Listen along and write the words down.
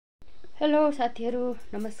Hello साथीहरु,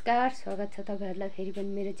 नमस्कार। स्वागत छ तपाईहरुलाई फेरि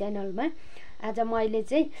पनि मेरो च्यानलमा। आज मैले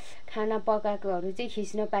चाहिँ खाना पकाएकोहरु चाहिँ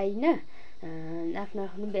खिच्न पाइनँ, आफ्नो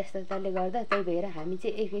व्यस्तताले गर्दा। त्यही भएर हामी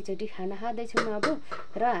चाहिँ एकैचोटी खाना खाँदैछौँ अब।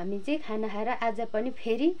 र हामी चाहिँ खाना खाएर आज पनि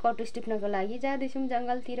फेरि कटुस टिप्नको लागि जाँदैछौँ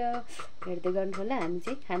जंगलतिर। हेर्दै गर्नु होला, हामी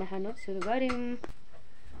चाहिँ खाना खान सुरु गर्यौं।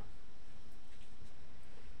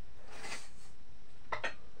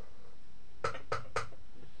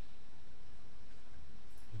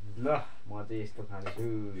 ल म चाहिँ यस्तो खान्छु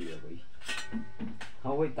यो भाइ।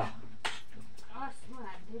 वै त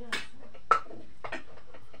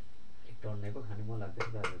एक टन्ने पो खानु मन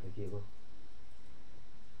लाग्दैछ आज त। के हो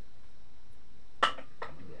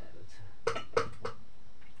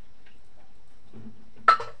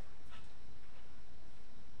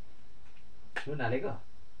नुन हालेको?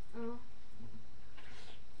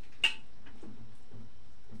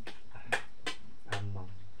 आम्मा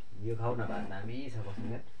यो खाऊ न भात दामी छ। कसम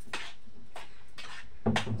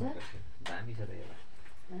दामी छ त यो।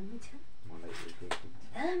 दामी छ, मलाई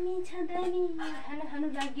दामी छ, दामी। खाना खानु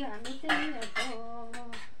लाग्यो हामी चाहिँ अब।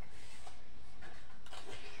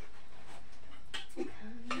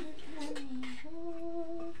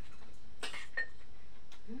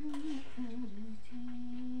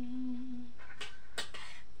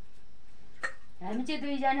 हामी चाहिँ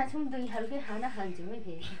दुईजना छौँ, दुई खालकै खाना खान्छौँ है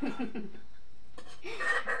फेरि।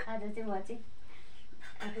 आज चाहिँ म चाहिँ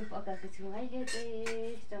आफै पकाएको छु। अहिले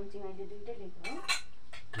चाहिँ चम्ची मैले दुईटै लिएको हो।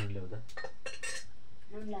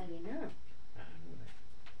 नुन लागेन?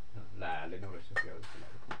 लाउनु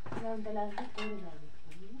त लाग्छ, थोरै लाग्यो।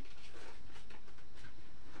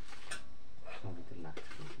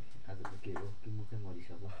 आज त के हो कि मुखै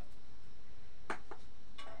मरिसक्यो।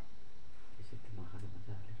 यसरी मखाना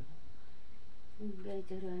मजा हालेर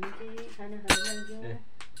गाईचहरू हामी चाहिँ खाना खानु लाग्यो।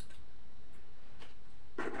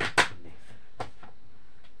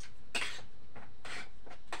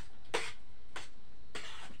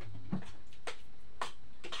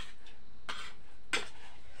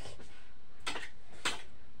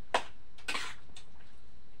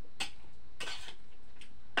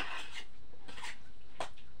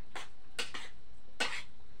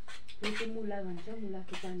 यो चाहिँ मुला भन्छ,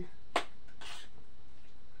 मुलाको दाना।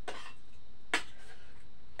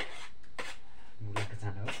 मुलाको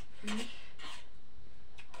चाना हो।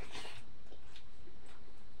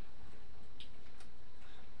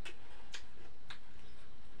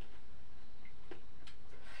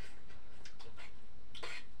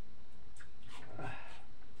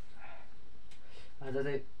 आज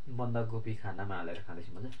चाहिँ बन्दाकोपी खानामा हालेर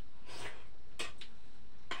खाँदैछु मजा।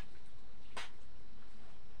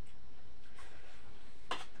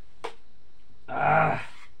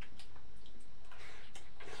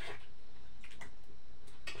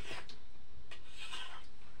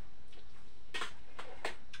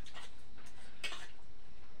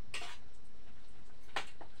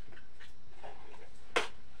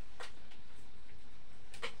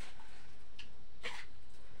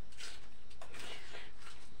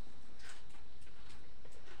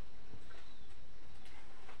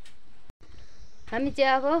 हामी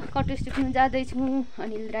चाहिँ अब कटुस टिप्नु जाँदैछौँ।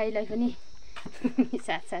 अनिल राईलाई पनि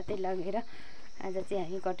साथसाथै लगेर आज चाहिँ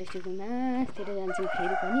हामी कटुस टिप्नु मासतिर जान्छौँ।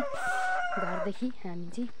 फेरि पनि घरदेखि हामी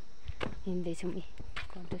चाहिँ हिँड्दैछौँ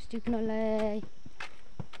कटुस टिप्नलाई।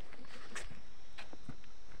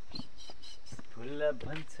 फुल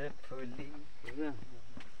भन्छ फुली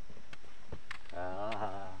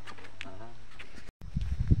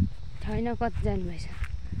छैन, कति जानुभएछ?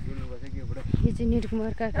 यो चाहिँ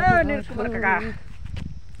निरकुमार काका।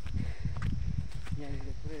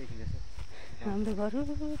 हाम्रो घर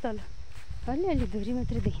तल अलिअलि धुरी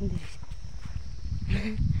मात्रै देखिँदो रहेछ।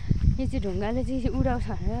 यो चाहिँ ढुङ्गाले चाहिँ उडाउँछ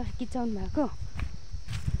भनेर किचाउनु भएको।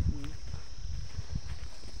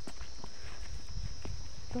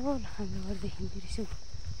 तल हाम्रो घर देखिँदो रहेछ।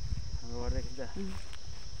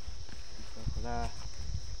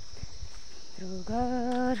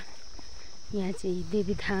 घर यहाँ चाहिँ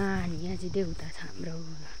देवी थान, यहाँ चाहिँ देउता छ हाम्रो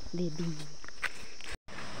देवी।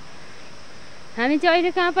 हामी चाहिँ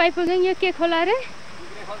अहिले कहाँ आइपुग्यौँ? यो के खोला रे?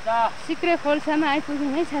 सिक्रे खोल्सामा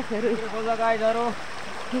आइपुग्यौँ है साथीहरू। यो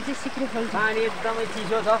चाहिँ सिक्रे खोल्सा। पानी एकदमै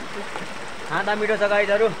चिसो छ, खाँदा मिठो छ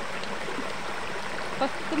गाईहरू।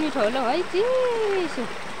 कस्तो मिठो होला है, चिसो।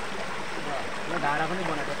 धारा पनि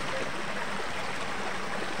बनाएको।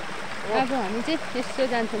 अब हामी चाहिँ यसो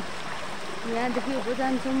जान्छौँ, यहाँदेखि उँभो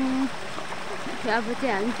जान्छौँ। अब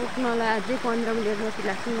चाहिँ हामी पुग्नलाई अझै 15 मिनट जति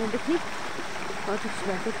लाग्छ यहाँदेखि कटुस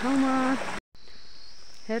भएको ठाउँमा।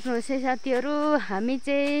 हेर्नुहोस् है साथीहरू, हामी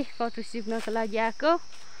चाहिँ कटुस टिप्नको लागि आएको।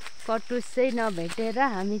 कटुस चाहिँ नभेटेर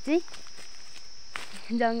हामी चाहिँ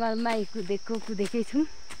जङ्गलमा कुदेकै छौँ।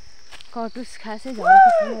 कटुस खासै झरेको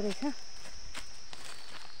छैन रहेछ।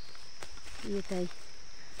 यतै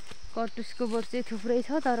कटुसको बोट चाहिँ थुप्रै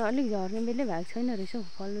छ तर अलिक झर्ने बेलै भएको छैन रहेछ हौ।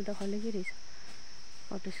 फल्नु त फलेकै रहेछ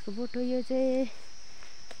कटुसको बोट हो यो चाहिँ।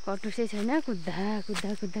 कटुसै छैन, कुद्दा कुद्दा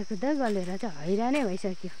कुद्दा कुद्दा गलेर चाहिँ हैरानै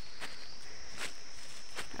भइसक्यो।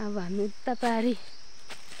 अब हामी उता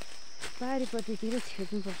पारिपट्टितिर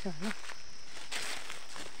छिर्नुपर्छ होला।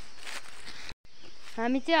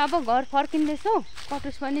 हामी चाहिँ अब घर फर्किँदैछौँ।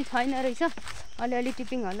 कटुस पनि छैन रहेछ, अलिअलि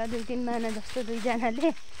टिपिङ होला 2-3 माना जस्तो दुईजनाले।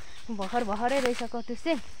 भर्खरै रहेछ कटुस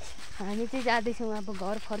चाहिँ। हामी चाहिँ जाँदैछौँ अब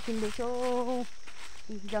घर फर्किँदैछौँ।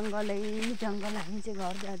 जङ्गल हामी चाहिँ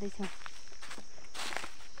घर जाँदैछौँ।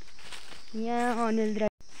 यहाँ अनिल द्राई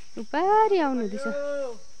उपारी आउनु हुँदैछ।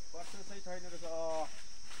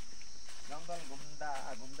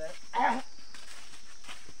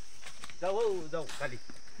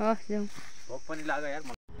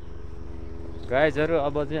 गाइजहरू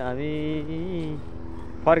अब चाहिँ हामी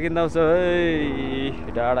फर्किँदैछ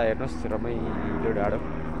है। डाँडा हेर्नुहोस्, रमाइलो डाँडो।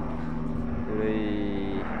 पुरै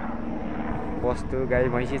वस्तु गाई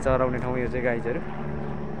भैँसी चराउने ठाउँ यो चाहिँ गाइजहरू।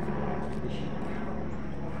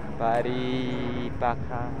 बारी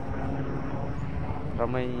पाखा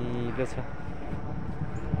रमाइलो छ।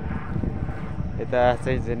 यता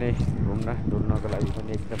चाहिँ नै डुल्नको लागि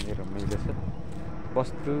पनि एकदमै रमाइलो छ।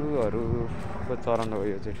 वस्तुहरूको चरण हो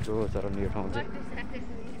यो चाहिँ, ठुलो चरण यो ठाउँ चाहिँ।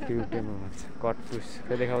 ट्युटेमा भन्छ कटुस।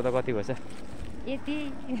 त्यो देखाउँदा कति भएछ? यति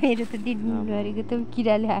मेरो त दिनभरिको त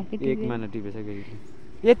किराले खाएको। 1 माना टिपेछ कि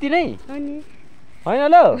यति नै अनि होइन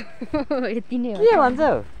ल यति नै हो। के भन्छ?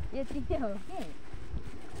 यति नै हो के?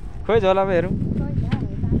 खोइ झोलामा हेरौँ।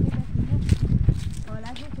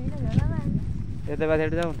 यता बाहिर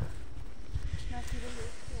जाउँ न।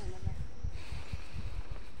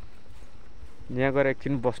 यहाँ गएर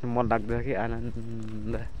एकछिन बस्नु मन लाग्दैछ कि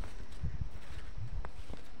आनन्द।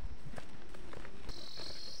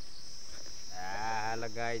 ल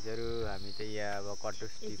गाइजहरू हामी चाहिँ यहाँ अब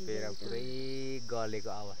कटुस टिपेर पुरै गलेको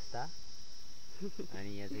अवस्था।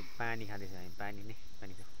 अनि यहाँ चाहिँ पानी खाँदैछौँ हामी।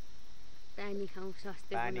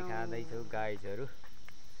 पानी खाँदैछौँ गाइजहरू।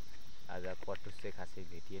 आज कटुस चाहिँ खासै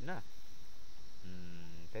भेटिएन।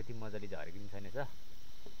 त्यति मजाले झरेको पनि छैन छ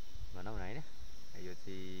भनौँ न होइन। यो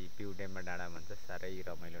चाहिँ पिउटेमा डाँडा भन्छ। साह्रै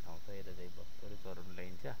रमाइलो ठाउँ छ। यता चाहिँ बस्तुहरू चराउनु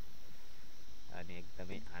ल्याइन्छ। अनि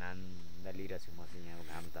एकदमै आनन्द लिइरहेको छु म चाहिँ यहाँ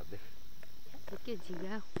घाम ताप्दै। के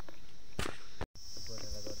झिगा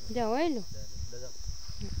जाऊ है। लु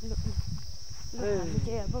हामी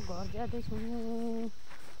चाहिँ अब घर जाँदैछौँ।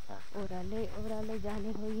 ओह्रालै जाने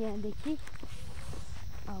हो यहाँदेखि।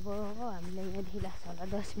 अब हामीलाई यहाँदेखि लाग्छ होला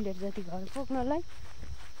 10 मिनट जति घर पुग्नलाई।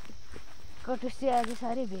 कटुस चाहिँ आज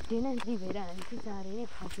साह्रै भेटेन, त्यही भएर हामी चाहिँ चाँडै नै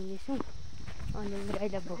फर्किँदैछौँ। अनि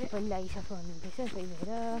गाईलाई भोक पनि लागिसक्यो भन्नुहुँदैछ, त्यही भएर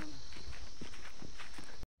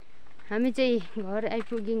हामी चाहिँ घर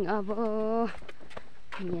आइपुग्यौँ। अब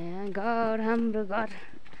यहाँ हाम्रो घर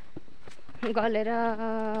गलेर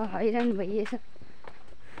हैरान भइएछ।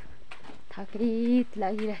 थाकित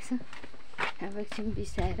लागिरहेछ। अब एकछिन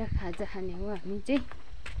बिसाएर खाजा खाने हो। हामी चाहिँ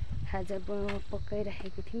खाजा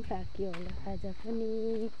पकाइराखेको थियौँ, पाक्यो होला खाजा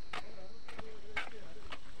पनि।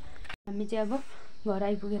 हामी चाहिँ अब घर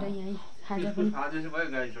आइपुगेर यहाँ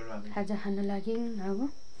खाजा खान लाग्यौँ। अब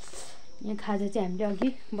यहाँ खाजा चाहिँ हामीले अघि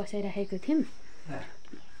बसाइराखेको थियौँ।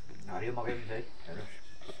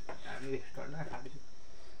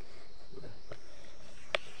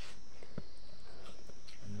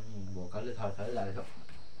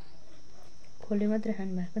 खोले मात्रै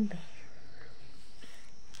खानु भएको नि त,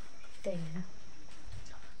 त्यही भएर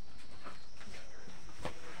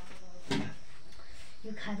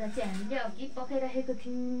यो खाजा चाहिँ हामीले अघि पकाइराखेको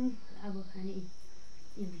थियौँ। अब खाने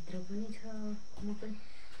यो भित्र पनि छ मकै।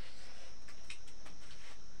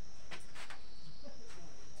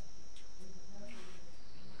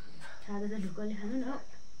 खाजा त ढुक्कले खानु न।